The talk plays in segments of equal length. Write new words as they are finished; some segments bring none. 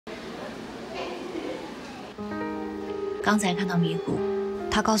刚才看到迷谷，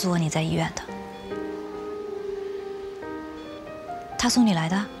他告诉我你在医院的。他送你来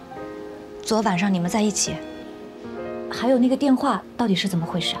的？昨晚上你们在一起？还有那个电话到底是怎么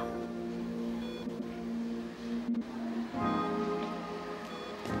回事啊？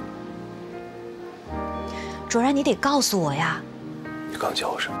卓然，你得告诉我呀！你刚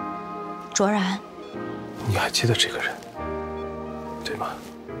叫我什么？卓然。你还记得这个人，对吗？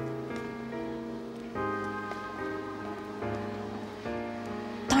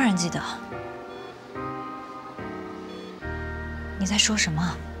 当然记得。你在说什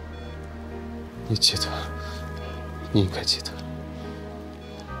么？你记得，你应该记得，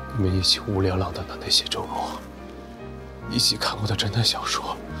你们一起无聊浪荡的那些周末，一起看过的侦探小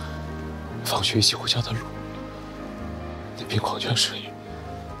说，放学一起回家的路，那瓶矿泉水，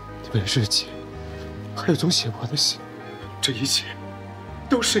那本日记，还有封写不完的信，这一切，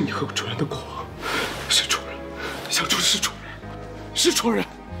都是你和主人的过往，是主人，小猪是主人，是主人。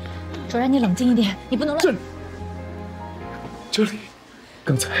 卓然，你冷静一点，你不能乱。这里，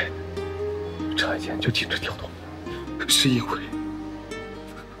刚才差一点就停止跳动，是因为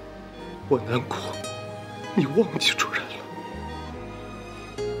我难过，你忘记主人了。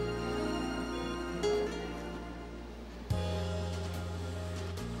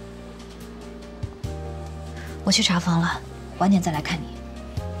我去查房了，晚点再来看你。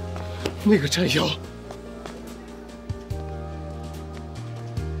那个战友。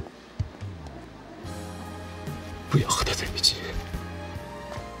 不要和他在一起。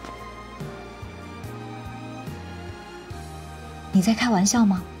你在开玩笑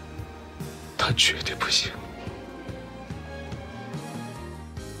吗？他绝对不行。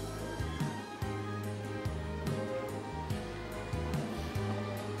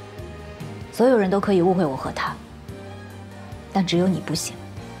所有人都可以误会我和他，但只有你不行。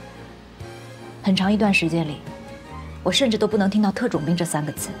很长一段时间里，我甚至都不能听到“特种兵”这3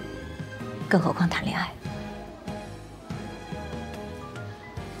个字，更何况谈恋爱。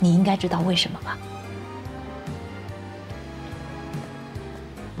 你应该知道为什么吧？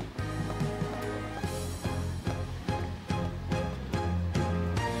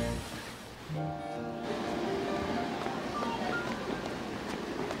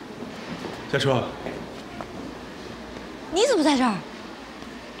下车。你怎么在这儿？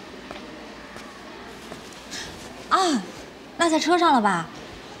啊，那在车上了吧？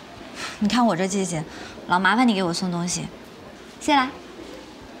你看我这记性，老麻烦你给我送东西，谢来。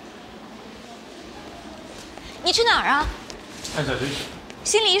 你去哪儿啊？看小军。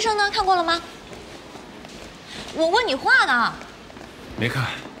心理医生呢？看过了吗？我问你话呢。没看。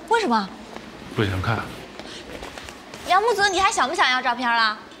为什么？不想看。杨木子，你还想不想要照片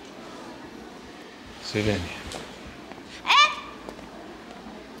了？随便你。哎！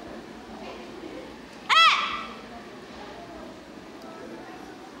哎！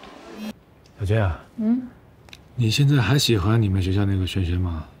小军啊。你现在还喜欢你们学校那个轩轩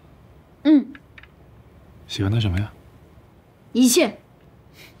吗？喜欢他什么呀？一切。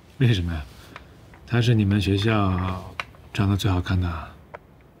为什么呀？他是你们学校长得最好看的。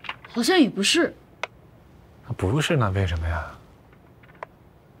好像也不是。不是那为什么呀？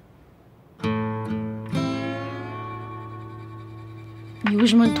你为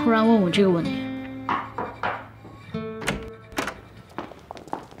什么突然问我这个问题？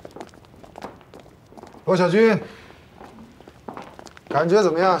罗小军，感觉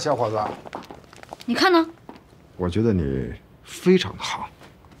怎么样，小伙子？你看呢？ 我觉得你非常的好，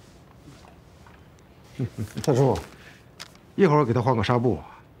大叔，一会儿给他换个纱布。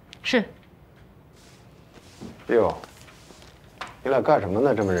是。哎呦，你俩干什么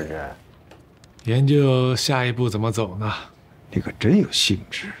呢？这么认真？研究下一步怎么走呢？你可真有兴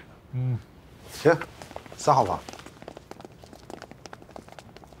致。行，3号房。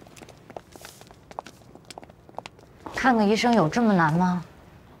看个医生有这么难吗？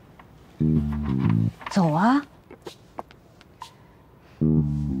走啊！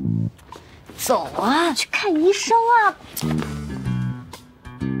 走啊，去看医生啊！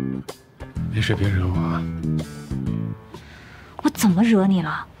没事，别惹我啊！我怎么惹你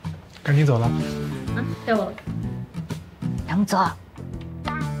了？赶紧走了。带我。杨木泽，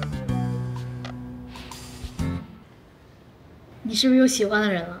你是不是有喜欢的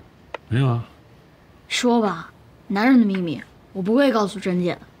人了？没有啊。说吧，男人的秘密，我不会告诉甄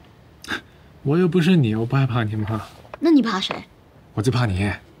姐的。我又不是你，我不害怕你吗？那你怕谁？我最怕你。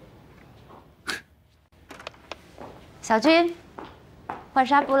 小军，换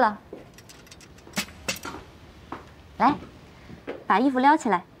纱布了。来，把衣服撩起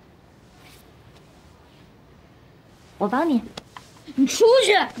来。我帮你。你出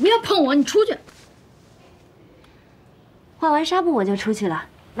去！不要碰我！你出去！换完纱布我就出去了。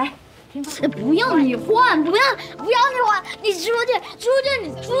来，听话。不要你换，不要你换，你出去，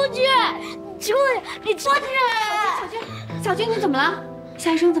你出去，你出去。小军，你怎么了？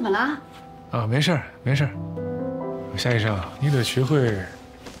夏医生怎么了？啊，没事儿，没事儿。夏医生，你得学会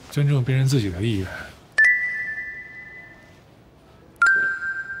尊重别人自己的意愿。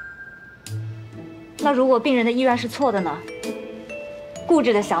那如果病人的意愿是错的呢？固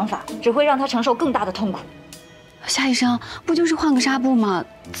执的想法只会让他承受更大的痛苦。夏医生，不就是换个纱布吗？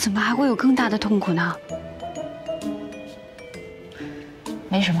怎么还会有更大的痛苦呢？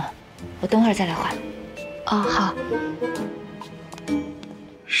没什么，我等会儿再来换。哦，好。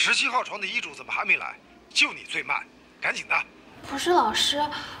17号床的医嘱怎么还没来？就你最慢，赶紧的。不是老师，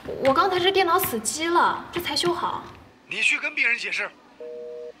我刚才这电脑死机了，这才修好。你去跟病人解释。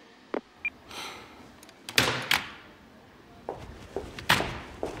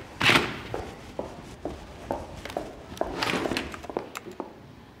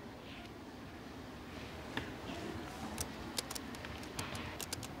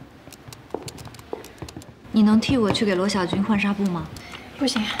你能替我去给罗小军换纱布吗？不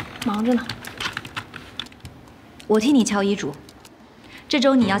行，忙着呢。我替你敲医嘱，这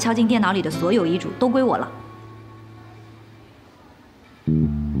周你要敲进电脑里的所有医嘱都归我了。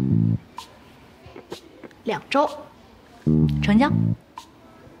2周，成交。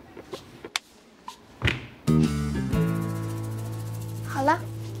好了，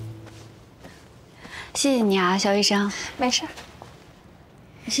谢谢你啊，肖医生。没事。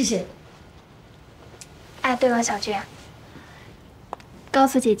谢谢。哎，对了，小军，告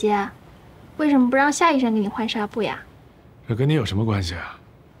诉姐姐，为什么不让夏医生给你换纱布呀？这跟你有什么关系啊？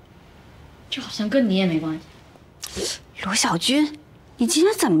这好像跟你也没关系。罗小军，你今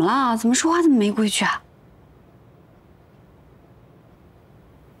天怎么了？怎么说话这么没规矩啊？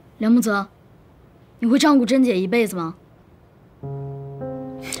梁木泽，你会照顾珍姐一辈子吗？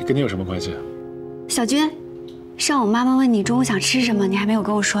跟你有什么关系啊？小军，上午妈妈问你中午想吃什么，你还没有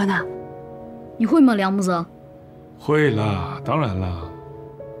跟我说呢。你会吗，梁木泽？会啦，当然啦。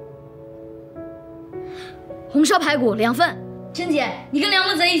红烧排骨2份，珍姐，你跟梁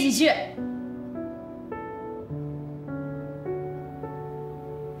木泽一起去。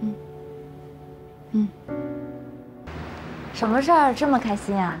什么事儿这么开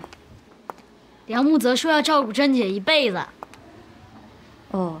心啊？梁木泽说要照顾珍姐一辈子。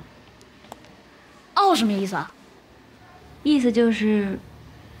哦，哦，什么意思啊？意思就是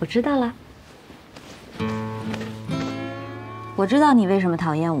我知道了。我知道你为什么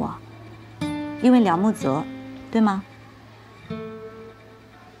讨厌我，因为梁木泽，对吗？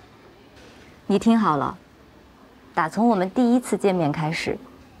你听好了，打从我们第1次见面开始，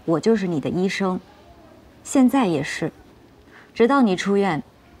我就是你的医生，现在也是，直到你出院，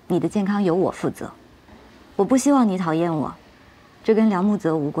你的健康由我负责。我不希望你讨厌我，这跟梁木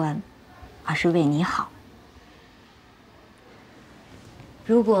泽无关，而是为你好。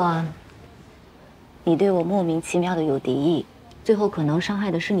如果你对我莫名其妙的有敌意，最后可能伤害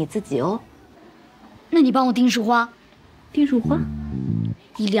的是你自己哦。那你帮我订束花，订束花，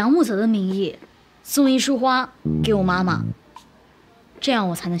以梁木泽的名义送1束花给我妈妈，这样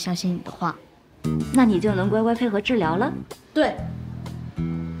我才能相信你的话。那你就能乖乖配合治疗了。对，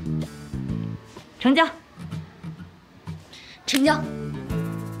成交。成交。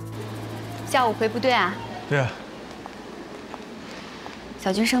下午回部队啊？对啊。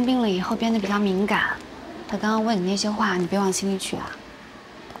小军生病了以后变得比较敏感，他刚刚问你那些话，你别往心里去啊。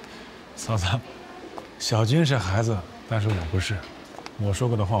嫂子，小军是孩子，但是我不是，我说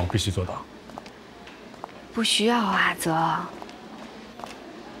过的话我必须做到。不需要啊，阿泽。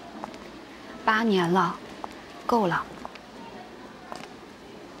8年了，够了。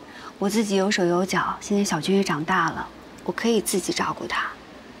我自己有手有脚，现在小军也长大了，我可以自己照顾他。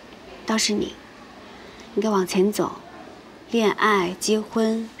倒是你，应该往前走，恋爱、结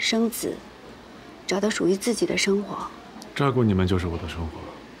婚、生子，找到属于自己的生活。照顾你们就是我的生活。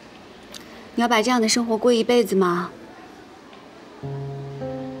你要把这样的生活过一辈子吗？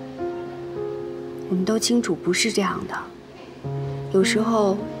我们都清楚不是这样的。有时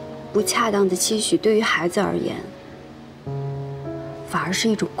候，不恰当的期许对于孩子而言，反而是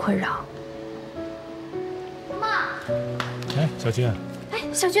一种困扰。妈，哎，小军。哎，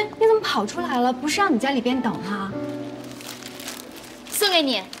小军，你怎么跑出来了？不是让你在里边等吗？送给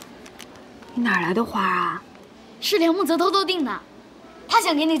你。你哪来的花啊？是梁木泽偷偷订的，他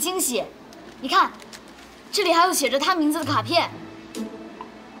想给你惊喜。你看，这里还有写着他名字的卡片。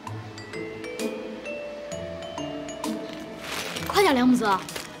快点，梁木泽，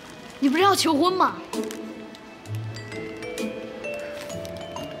你不是要求婚吗？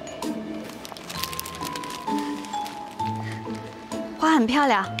很漂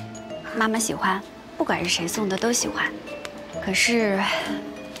亮，妈妈喜欢，不管是谁送的都喜欢。可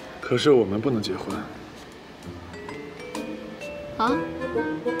是我们不能结婚。啊？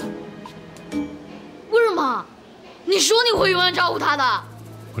为什么？你说你会永远照顾他的。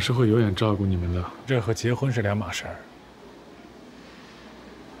我是会永远照顾你们的，这和结婚是两码事儿。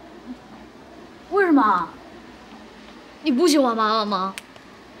为什么？你不喜欢妈妈吗？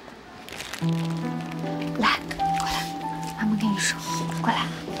来，过来，妈妈跟你说，过来，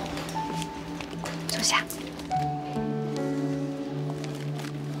坐下。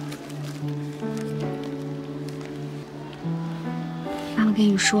妈妈跟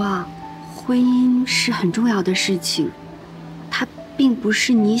你说啊，婚姻是很重要的事情，它并不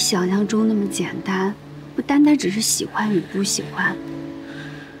是你想象中那么简单，不单单只是喜欢与不喜欢，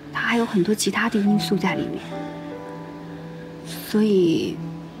它还有很多其他的因素在里面。所以，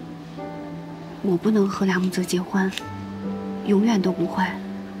我不能和梁木泽结婚，永远都不会，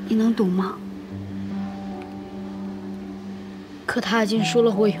你能懂吗？可他已经说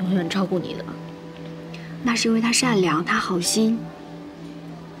了会永远照顾你的。那是因为他善良，他好心。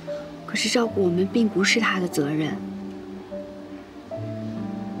可是照顾我们并不是他的责任。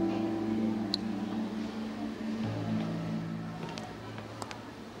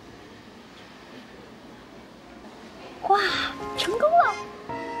哇，成功了！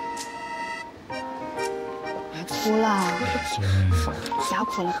别哭了，不要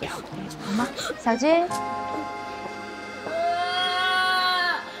哭了，不要哭了，好吗？小军，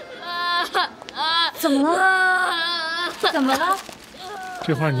怎么了？怎么了？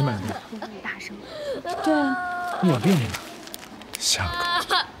这花你买的？别那么大声。对啊，你有病吧？瞎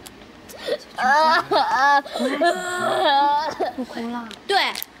狗！不哭了。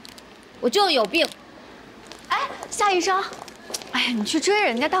对，我就有病。哎，夏医生，哎呀，你去追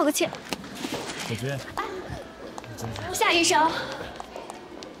人家道个歉。小军，夏医生，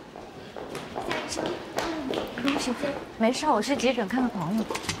没事，我去急诊看看朋友。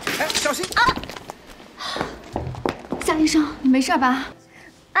哎，小心！夏医生，你没事吧？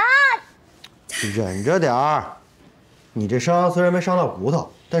忍着点儿，你这伤虽然没伤到骨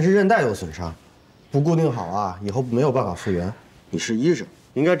头，但是韧带有损伤，不固定好啊，以后没有办法复原。你是医生，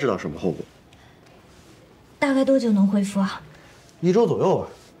应该知道什么后果。大概多久能恢复啊1周左右吧，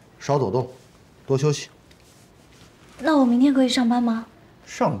少走动，多休息。那我明天可以上班吗？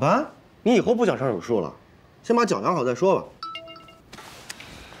上班？你以后不想上手术了，先把脚养好再说吧。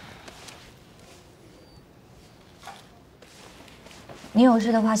你有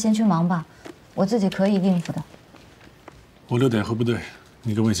事的话先去忙吧，我自己可以应付的。我6点回部队，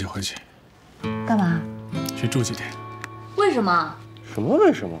你跟我一起回去。干嘛？去住几天。为什么？什么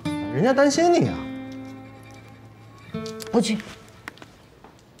为什么？人家担心你啊。不去。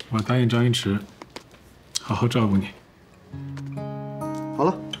我答应张一驰，好好照顾你。好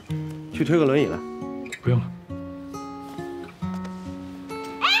了，去推个轮椅来。不用了。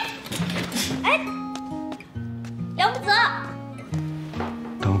梁木泽，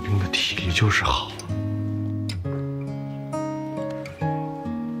当兵的体力就是好。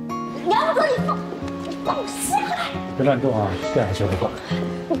梁木泽，你放我下来！别乱动啊，这样就不管。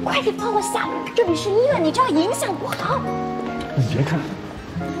你快点放我下来！这里是医院，你这样影响不好。你别看。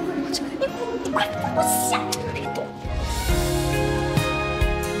你快放我下来！别动！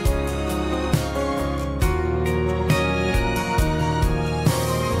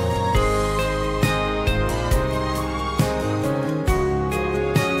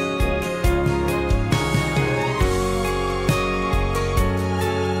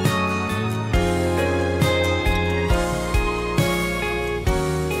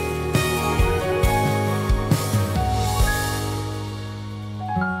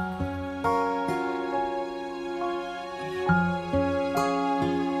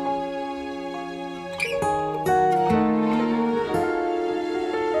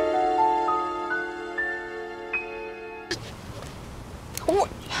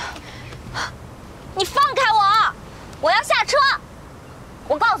你放开我！我要下车！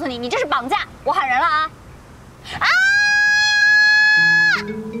我告诉你，你这是绑架！我喊人了啊！啊！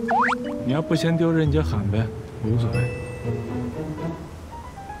你要不嫌丢人，你就喊呗，无所谓。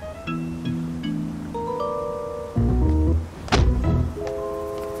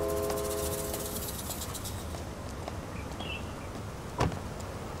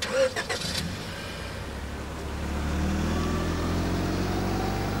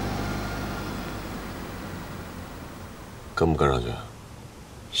跟不跟上去？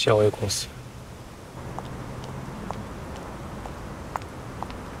先回公司。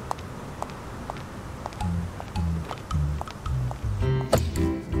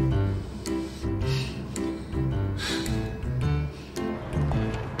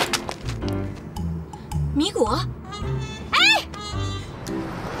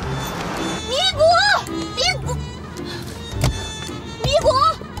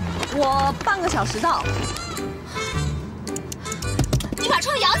我半个小时到。你把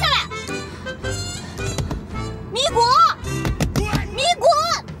窗摇下来。米果，米果。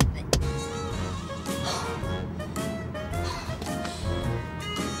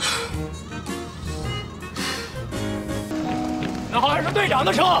那好像是队长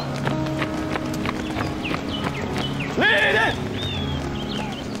的车。立！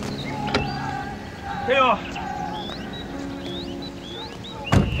加油！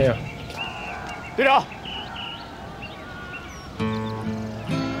加油！队长，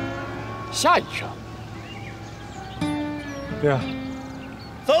下一声。对啊。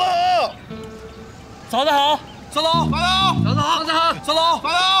走得好，走得好，走得好，走得好，走得好，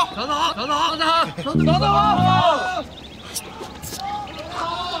走得好，走得好，走得好，走得好，走得好，走得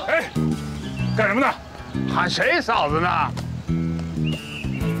好。哎，干什么呢？喊谁嫂子呢？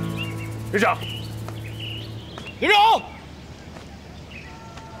队长，队长，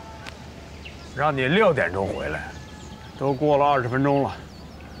让你6点钟回来，都过了20分钟了，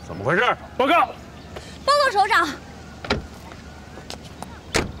怎么回事？报告！报告首长。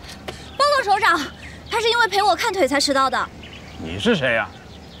报告首长，他是因为陪我看腿才迟到的。你是谁呀？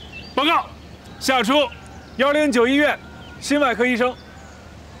报告，下出109医院心外科医生。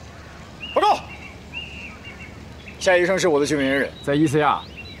报告。夏医生是我的救命恩人，在ECR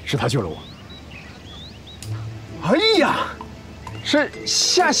是他救了我。哎呀，是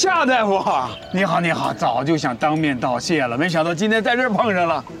夏大夫啊！你好，你好，早就想当面道谢了，没想到今天在这儿碰上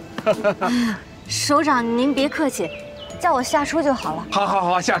了。哎呀，首长您别客气，叫我夏初就好了。好，好，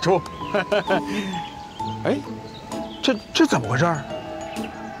好，夏初。哎，这怎么回事？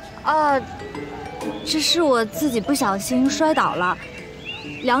这是我自己不小心摔倒了，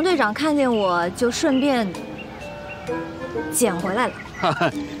梁队长看见我就顺便捡回来了。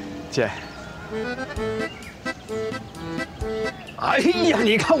姐。哎呀，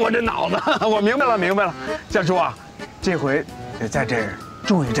你看我这脑子，我明白了，明白了。夏初啊，这回得在这儿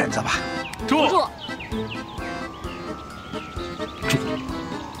住一阵子吧。住。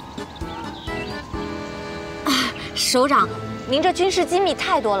首长，您这军事机密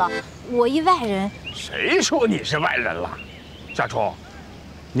太多了，我一外人。谁说你是外人了？夏初，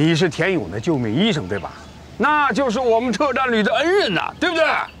你是田勇的救命医生对吧？那就是我们特战旅的恩人呐，对不对？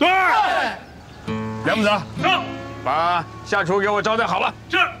对。梁木泽，上，把夏初给我招待好了。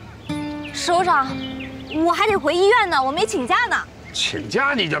是。首长，我还得回医院呢，我没请假呢。请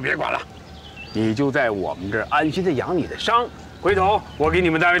假你就别管了，你就在我们这儿安心的养你的伤。回头我给你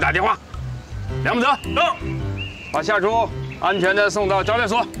们单位打电话。梁木泽，到，把夏初安全的送到招待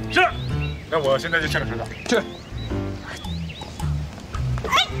所。是。那我现在就下个车上。去。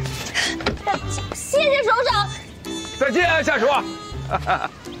哎，谢谢首长。再见，夏初。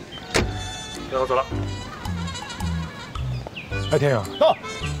那我走了。哎，田勇，到，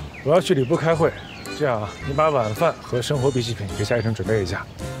我要去礼部开会，这样啊，你把晚饭和生活必需品给夏医生准备一下，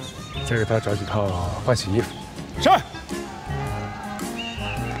再给他找几套换洗衣服。是。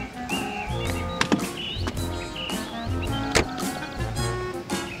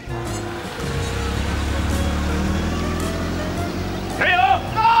田勇，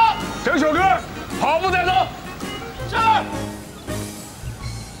到，整首歌，跑步带走。是。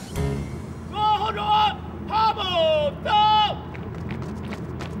跑步走，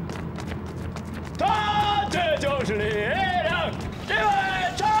他这就是力量，因为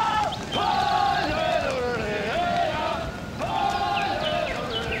他这就是力量，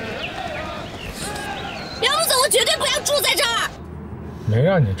梁木子，我绝对不要住在这儿。没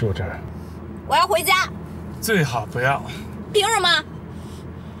让你住这儿。我要回家。最好不要。凭什么？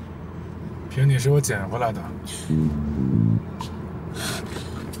凭你是我捡回来的。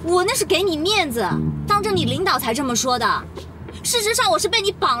我那是给你面子，当着你领导才这么说的。事实上我是被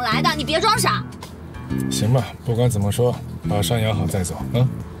你绑来的，你别装傻。行吧，不管怎么说，把伤养好再走啊。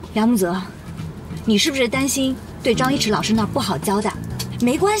梁木泽，你是不是担心对张一驰老师那儿不好交代？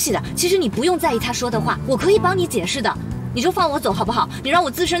没关系的，其实你不用在意他说的话，我可以帮你解释的。你就放我走好不好？你让我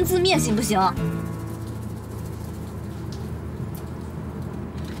自生自灭行不行？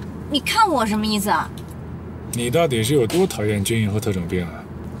你看我什么意思啊？你到底是有多讨厌军营和特种兵啊？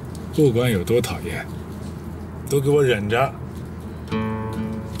不管有多讨厌，都给我忍着。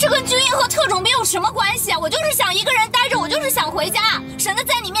这跟军营和特种兵有什么关系啊？我就是想一个人待着，我就是想回家，省得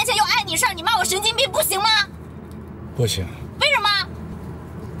在你面前有碍你事儿，你骂我神经病，不行吗？不行。为什么？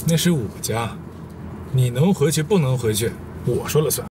那是我家，你能回去不能回去，我说了算。